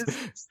 because this was.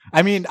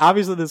 I mean,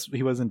 obviously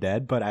he wasn't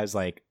dead, but I was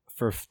like,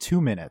 for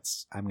 2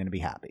 minutes, I'm gonna be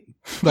happy.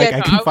 Like,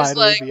 I can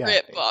finally be happy.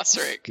 Rip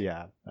Glasswork.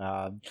 Yeah.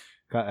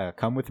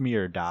 Come with me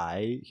or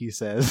die, he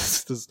says.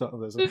 So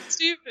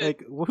stupid.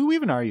 Like, who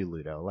even are you,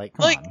 Ludo? Like,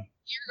 come on.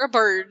 You're a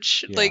bird.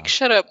 Yeah. Like,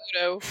 shut up,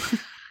 Ludo.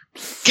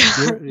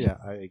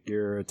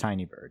 You're a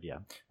tiny bird. Yeah.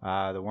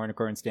 The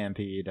Warnicorn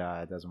Stampede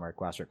doesn't work.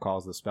 Glasswork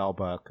calls the spell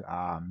book.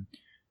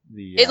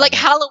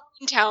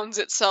 Halloween Town's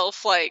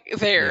itself, like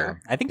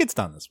there. Yeah. I think it's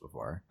done this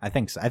before. I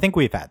think so. I think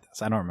we've had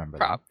this. I don't remember.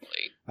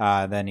 Probably.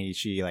 Then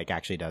she like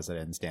actually does it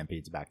and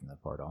stampedes back in the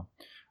portal.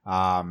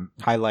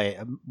 Highlight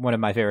one of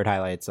my favorite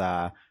highlights.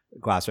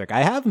 Glasswork,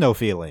 I have no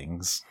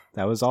feelings.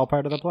 That was all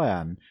part of the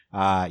plan.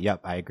 Yep,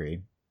 I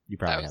agree. You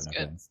probably have no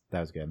feelings. That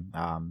was good.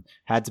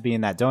 Had to be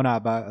in that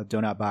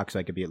donut box so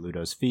I could be at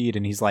Ludo's feet,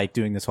 and he's like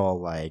doing this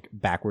whole like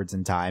backwards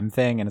in time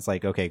thing, and it's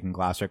like, okay, can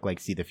Glasswork like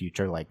see the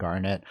future like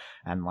Garnet?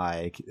 And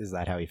like, is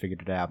that how he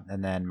figured it out?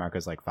 And then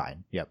Marco's like,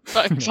 fine, yep,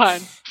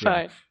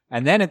 fine.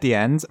 And then at the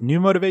end,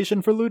 new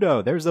motivation for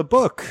Ludo. There's a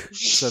book.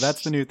 So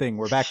that's the new thing.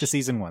 We're back to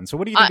season 1. So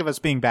what do you think of us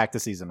being back to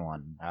season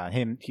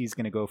 1? He's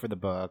going to go for the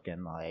book,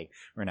 and like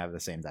we're going to have the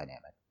same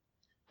dynamic.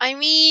 I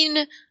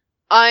mean,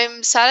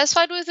 I'm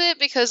satisfied with it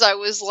because I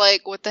was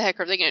like, what the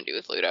heck are they going to do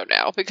with Ludo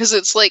now? Because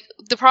it's like,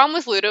 the problem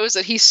with Ludo is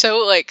that he's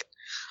so like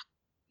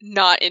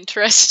not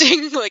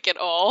interesting like at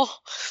all.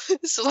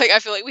 So like I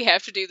feel like we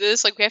have to do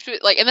this. Like we have to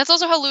like, and that's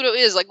also how Ludo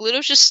is. Like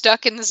Ludo's just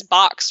stuck in this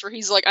box where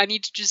he's like, I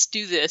need to just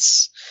do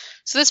this.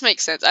 So this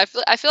makes sense. I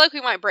feel like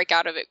we might break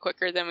out of it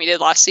quicker than we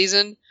did last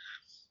season.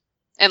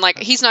 And like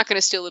he's not going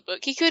to steal the book.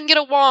 He couldn't get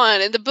a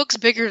wand, and the book's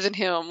bigger than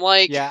him.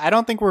 Like yeah, I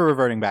don't think we're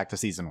reverting back to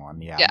season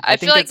 1. Yeah, I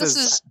feel like this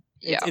is.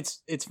 Yeah.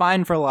 It's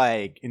fine for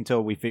like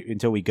until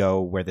we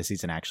go where the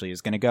season actually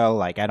is going to go.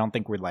 Like I don't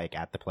think we're like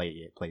at the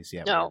place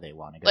yet where they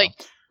want to go. Like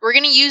we're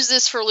going to use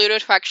this for Ludo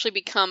to actually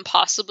become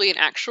possibly an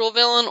actual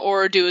villain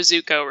or do a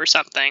Zuko or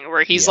something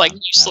where he's like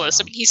useless.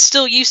 I mean, he's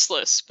still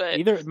useless, but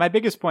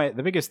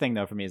the biggest thing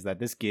though for me is that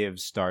this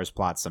gives Star's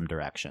plot some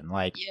direction.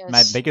 Like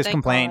my biggest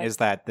complaint is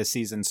that the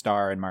season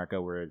Star and Marco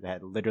were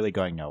literally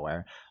going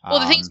nowhere. Well,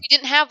 the thing is we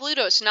didn't have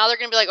Ludo, so now they're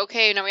going to be like,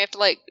 okay, now we have to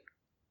like.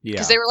 Yeah,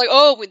 because they were like,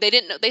 oh, they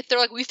didn't know. They're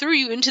like, we threw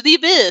you into the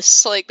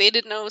abyss. Like they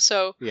didn't know.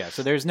 So yeah,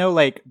 so there's no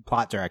like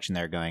plot direction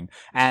they're going.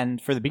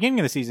 And for the beginning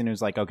of the season, it was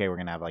like, okay, we're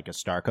gonna have like a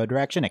Starco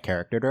direction, a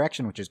character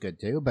direction, which is good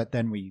too. But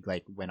then we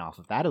like went off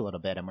of that a little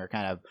bit, and we're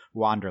kind of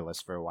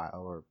wanderless for a while,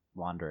 or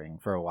wandering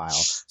for a while.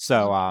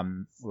 So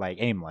like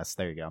aimless.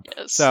 There you go.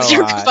 Yes. So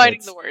you're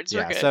combining the words.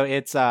 Yeah. So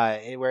it's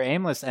we're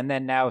aimless, and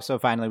then now so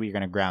finally we're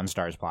gonna ground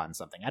Star's plot in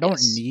something. I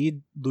don't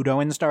need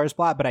Ludo in Star's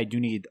plot, but I do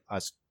need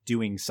us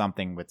doing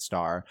something with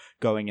Star,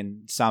 going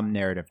in some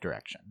narrative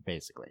direction,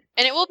 basically.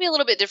 And it will be a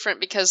little bit different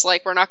because,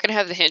 like, we're not going to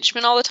have the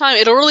henchmen all the time.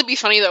 It'll really be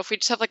funny, though, if we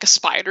just have, like, a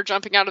spider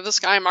jumping out of the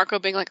sky and Marco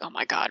being like, oh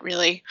my god,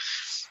 really?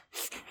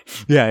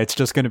 Yeah, it's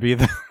just gonna be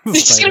the.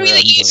 It's just gonna be spider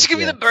and it's just gonna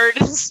be the bird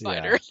and the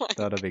spider. Yeah,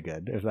 that'll be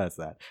good if that's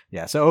that.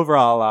 Yeah. So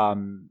overall,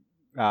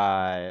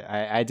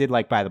 I did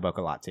like By the Book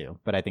a lot too,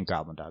 but I think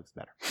Goblin Dog's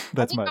better.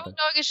 That's my Goblin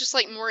Dog is just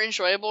like more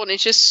enjoyable, and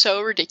it's just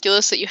so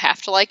ridiculous that you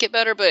have to like it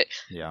better. But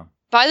yeah.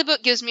 By the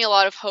Book gives me a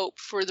lot of hope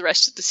for the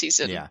rest of the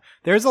season. Yeah,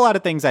 there's a lot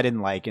of things I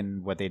didn't like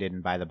in what they did in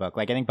By the Book.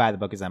 Like I think By the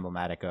Book is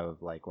emblematic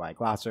of like why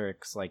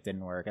Glossaryx like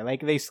didn't work. I like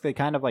they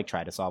kind of like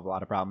try to solve a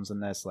lot of problems in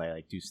this.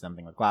 Like do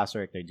something with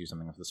Glossaryx, they do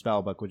something with the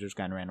spell book, which is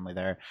kind of randomly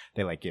there.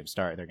 They like give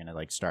Star. They're gonna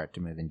like start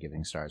to move in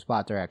giving Star's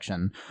plot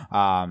direction.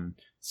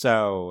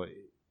 So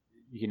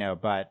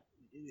but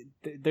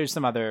there's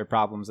some other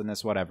problems in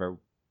this. Whatever.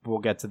 We'll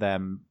get to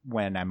them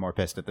when I'm more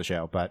pissed at the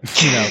show, but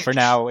for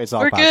now it's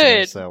all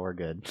positive, good. So we're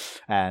good,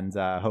 and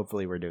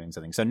hopefully we're doing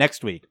something. So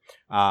next week,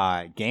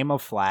 Game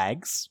of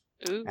Flags.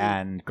 Ooh.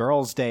 And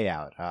Girls' Day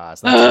Out. So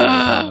that's a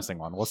promising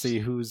one. We'll see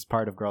who's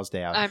part of Girls'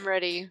 Day Out. I'm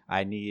ready.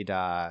 I need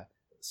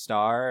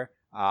Star.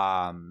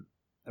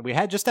 We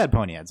just had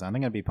Ponyhead, so I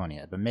think it'd be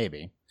Ponyhead, but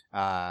maybe.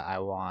 I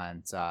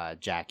want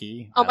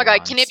Jackie. Oh my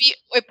god, can it be?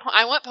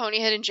 I want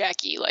Ponyhead and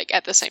Jackie like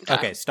at the same time.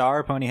 Okay,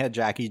 Star, Ponyhead,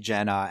 Jackie,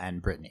 Jenna,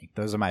 and Brittany.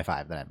 Those are my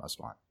 5 that I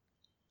most want.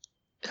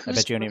 I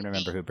bet you don't even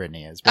remember who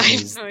Brittany is.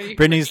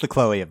 Brittany's the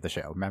Chloe of the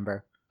show,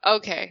 remember?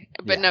 Okay,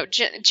 but no,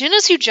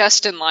 Jenna's who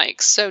Justin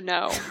likes, so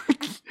no.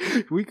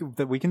 we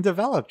can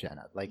develop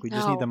Jenna. Like we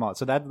just need them all.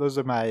 So those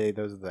are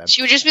the.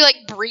 She would just be like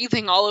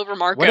breathing all over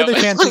Marco. What are the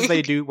chances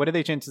they do? What are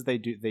the chances they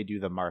do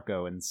the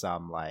Marco in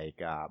some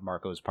like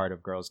Marco's part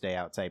of Girls' Day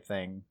Out type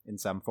thing in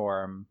some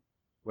form?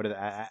 What are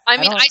the? I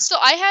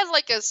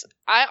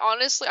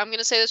honestly, I'm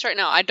gonna say this right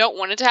now. I don't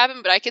want it to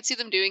happen, but I could see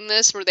them doing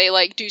this where they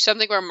like do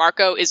something where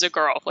Marco is a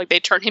girl, like they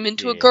turn him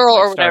into a girl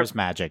like or whatever. Star's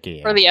magic,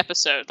 for the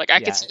episode. Like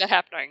I could see that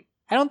happening.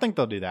 I don't think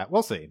they'll do that.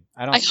 We'll see.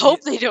 I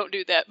hope they don't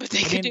do that, but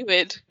they could do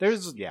it.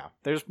 There's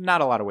not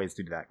a lot of ways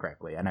to do that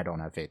correctly, and I don't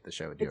have faith the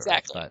show would do it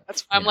right. But,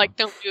 that's why I'm like,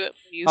 don't do it,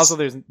 please. Also,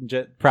 there's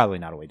probably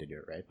not a way to do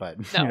it right, but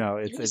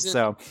it's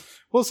so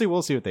we'll see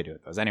what they do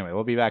with those. Anyway,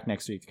 we'll be back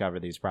next week to cover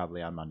these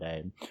probably on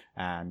Monday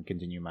and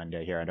continue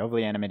Monday here at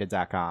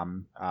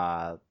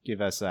overlyanimated.com.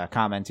 Give us a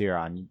comment here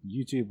on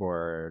YouTube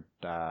or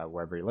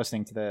wherever you're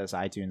listening to this,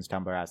 iTunes,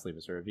 Tumblr, leave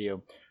us a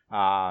review.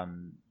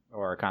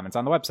 Or comments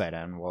on the website,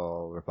 and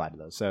we'll reply to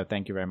those. So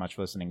thank you very much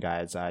for listening,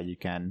 guys. You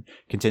can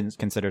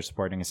consider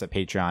supporting us at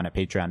Patreon at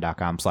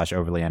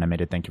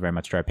patreon.com/overlyanimated. Thank you very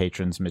much to our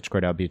patrons, Mitch,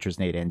 Cordell, Beatrice,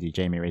 Nate, Andy,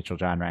 Jamie, Rachel,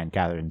 John, Ryan,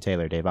 Catherine,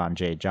 Taylor, Davon,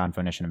 Jade, John,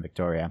 Phoenician, and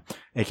Victoria,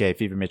 aka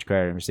Fever, Mitch,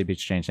 Claire, Mercy,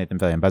 Beach Change, Nathan,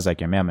 Fillion, Buzz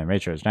Like Your Mailman,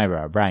 Rachel,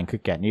 Schneider, Brian,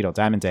 Cookcat, Needle,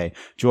 Diamond Day,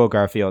 Jewel,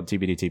 Garfield,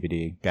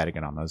 TBD, gotta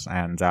get on those.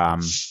 And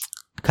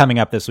coming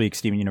up this week,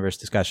 Steven Universe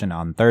discussion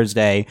on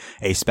Thursday,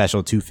 a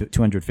special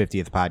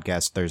 250th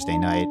podcast Thursday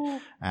night,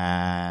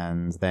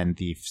 and then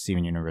the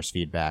Steven Universe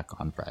feedback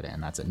on Friday,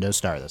 and that's it. No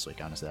Star this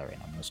week. I want to say that right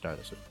now. No Star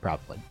this week,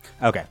 probably.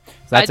 Okay,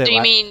 so that's it.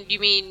 You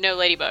mean no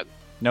Ladybug?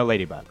 No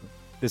Ladybug.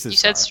 This is. You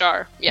said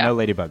Star. Yeah. No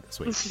Ladybug this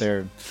week.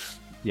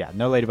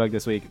 No Ladybug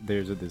this week.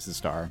 This is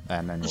Star,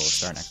 and then we'll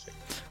start next week.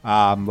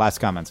 Last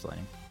comments,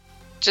 Delaney.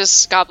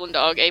 Just Goblin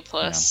Dog, A+.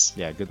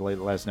 Yeah, good. Let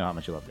us know how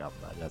much you love Goblin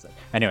Dog. That's it.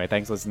 Anyway,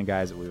 thanks for listening,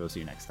 guys. We will see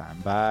you next time.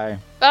 Bye.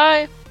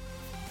 Bye.